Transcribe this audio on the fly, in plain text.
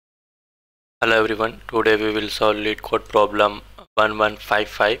Hello everyone, today we will solve LeetCode problem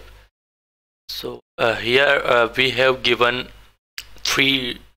 1155. Here we have given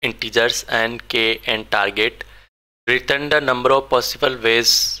three integers n, k and target. Return the number of possible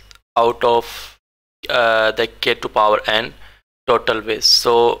ways out of the k to power n total ways.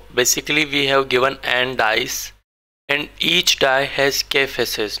 So basically we have given n dice and each die has k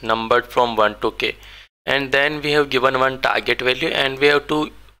faces numbered from 1 to k, and then we have given one target value and we have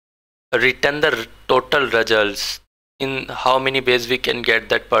to return the total results in how many ways we can get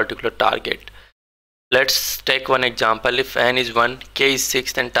that particular target. Let's take one example. If n is 1, k is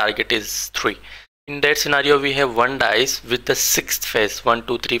 6 and target is 3. In that scenario we have one dice with the sixth phase 1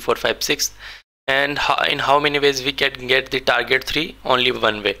 2 3 4 5 6, and in how many ways we can get the target 3? Only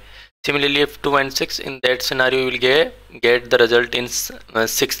one way. Similarly, if 2 and 6, in that scenario you will get the result in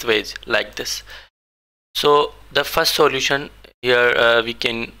sixth ways, like this. So the first solution here, we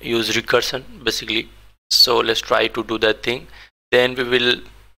can use recursion basically. So let's try to do that thing, then we will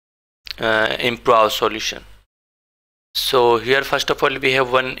improve our solution. So here first of all we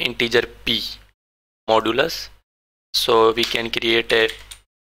have one integer p modulus, so we can create a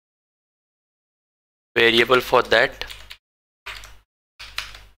variable for that.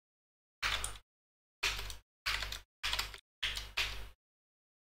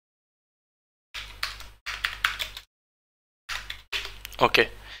 Okay,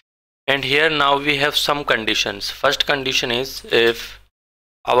 and here now we have some conditions. First condition is if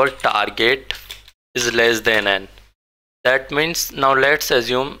our target is less than n. That means now let's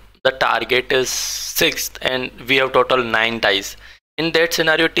assume the target is 6th and we have total 9 dice. In that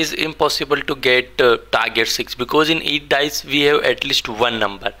scenario it is impossible to get target 6 because in each dice we have at least one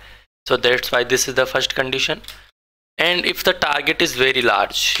number. So that's why this is the first condition. And if the target is very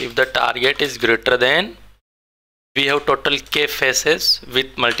large, if the target is greater than, we have total k faces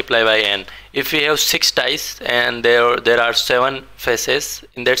with multiply by n. If we have 6 dice and there are 7 faces,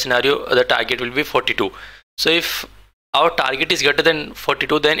 in that scenario the target will be 42. So if our target is greater than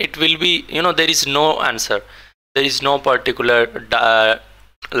 42, then it will be, there is no answer, there is no particular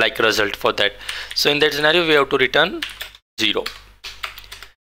like result for that. So in that scenario we have to return 0.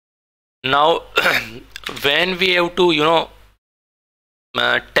 Now when we have to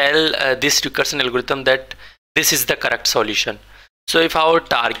tell this recursion algorithm that this is the correct solution. So if our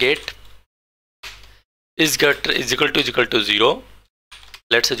target is equal to 0,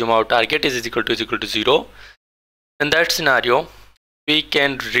 let's assume our target is equal to 0. In that scenario we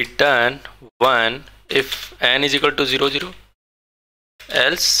can return 1 if n is equal to 0 0,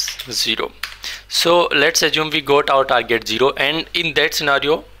 else 0. So let's assume we got our target 0, and in that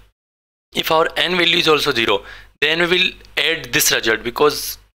scenario if our n value is also 0, then we will add this result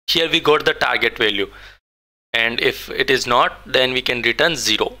because here we got the target value, and if it is not, then we can return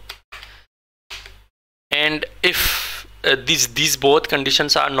 0. And if these both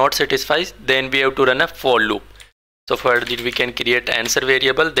conditions are not satisfied, then we have to run a for loop. So for that we can create answer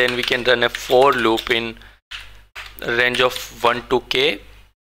variable, then we can run a for loop in range of 1 to k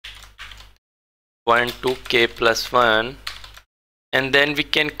plus 1, and then we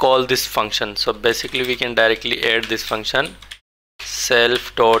can call this function. So basically we can directly add this function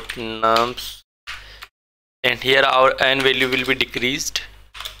self.nums, and here our n value will be decreased,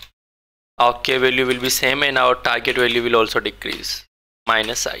 our k value will be same, and our target value will also decrease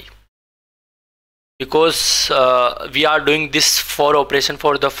minus I, because we are doing this for operation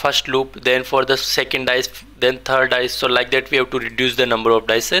for the first loop, then for the second dice, then third dice. So like that we have to reduce the number of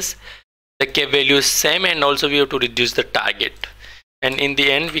dices, the k value is same, and also we have to reduce the target, and in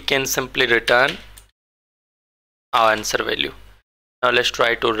the end we can simply return our answer value. Now let's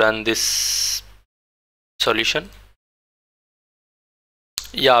try to run this solution.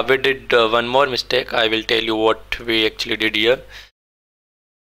 Yeah, we did one more mistake. I will tell you what we actually did here.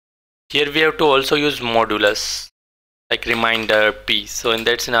 Here we have to also use modulus, like reminder p. So in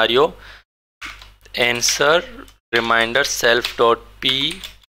that scenario, answer reminder self.p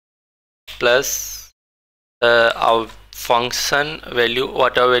plus our function value,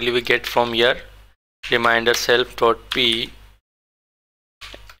 whatever value we get from here, reminder self.p,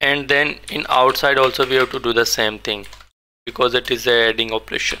 and then in outside also we have to do the same thing because it is a adding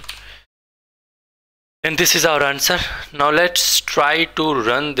operation. And this is our answer. Now let's try to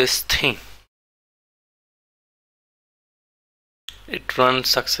run this thing. It runs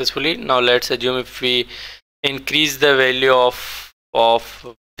successfully. Now let's assume if we increase the value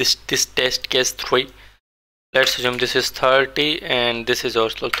of this test case 3, let's assume this is 30 and this is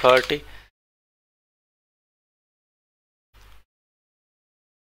also 30.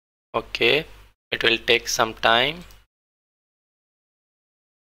 Okay, it will take some time.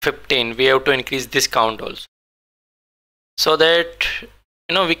 15, we have to increase this count also, so that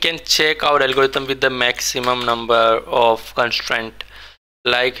we can check our algorithm with the maximum number of constraint.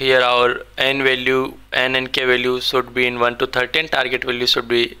 Like here our n value, n and k value should be in 1 to 13, target value should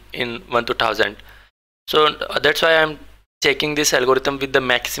be in 1 to 1000. So that's why I'm checking this algorithm with the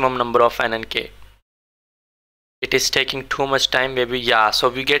maximum number of n and k. It is taking too much time, maybe. Yeah, so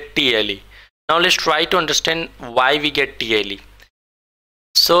we get TLE. Now let's try to understand why we get TLE.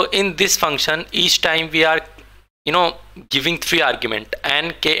 So in this function, each time we are giving 3 arguments,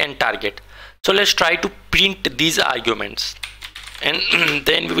 n, k and target. So let's try to print these arguments, and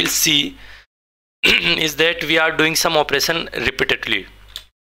then we will see is that we are doing some operation repeatedly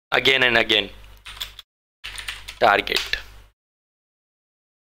again and again. Target,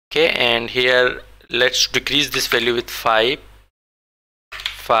 okay, and here let's decrease this value with 5,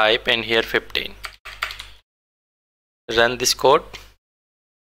 and here 15. Run this code.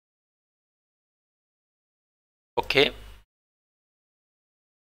 Okay,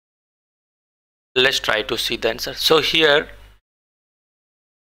 let's try to see the answer. So here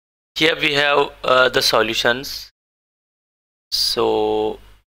we have the solutions. So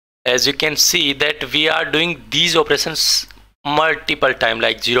as you can see that we are doing these operations multiple times,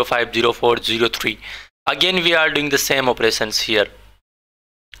 like 05, 04, 03. Again we are doing the same operations here.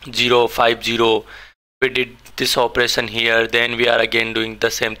 050, we did this operation here, then we are again doing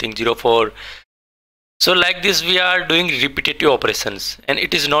the same thing. 04. So like this we are doing repetitive operations, and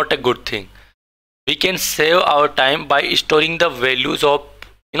it is not a good thing. We can save our time by storing the values of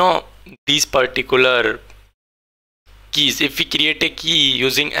these particular keys. If we create a key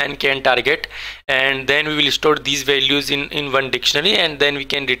using n, k and target, and then we will store these values in one dictionary, and then we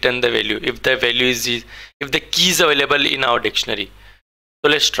can return the value if the value is, if the key is available in our dictionary. So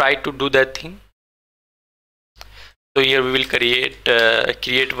let's try to do that thing. So here we will create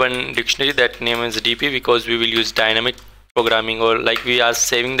one dictionary, that name is DP, because we will use dynamic programming, or like we are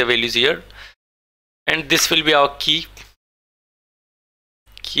saving the values here, and this will be our key.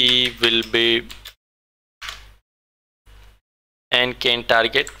 Key will be n, k and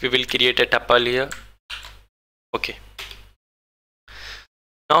target. We will create a tuple here. Okay,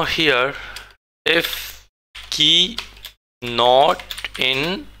 now here if key not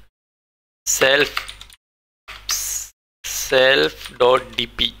in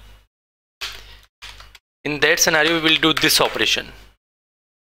self.dp, in that scenario we will do this operation,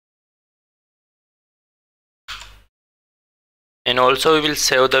 and also we will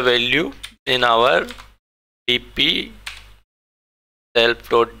save the value in our dp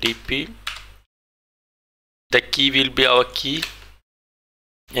self.dp. the key will be our key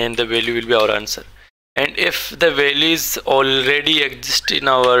and the value will be our answer. And if the values already exist in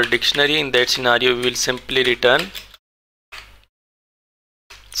our dictionary, in that scenario we will simply return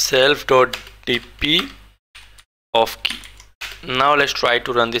self.dp of key. Now let's try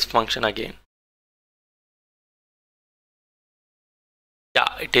to run this function again.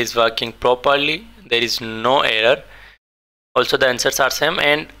 Yeah, it is working properly, there is no error. Also the answers are same,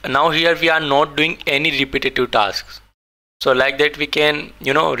 and now here we are not doing any repetitive tasks. So like that we can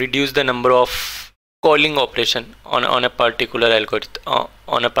reduce the number of calling operation on a particular algorithm,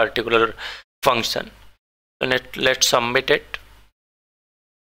 on a particular function. So let's submit it.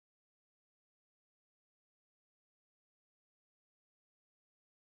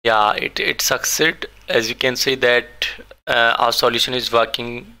 Yeah, it succeeded. As you can see that our solution is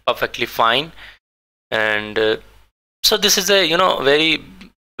working perfectly fine. And so this is a very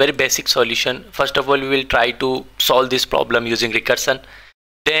basic solution. First of all, we will try to solve this problem using recursion.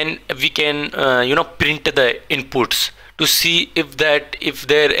 Then we can print the inputs to see if there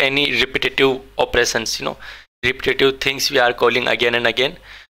are any repetitive operations, repetitive things we are calling again and again.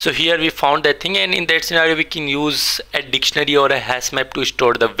 So here we found that thing, and in that scenario we can use a dictionary or a hash map to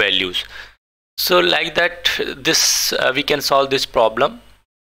store the values. So like that this we can solve this problem.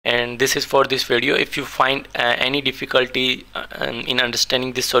 And this is for this video. If you find any difficulty in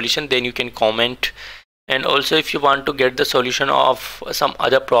understanding this solution, then you can comment. And also if you want to get the solution of some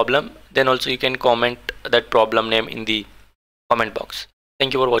other problem, then also you can comment that problem name in the comment box.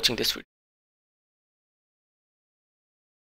 Thank you for watching this video.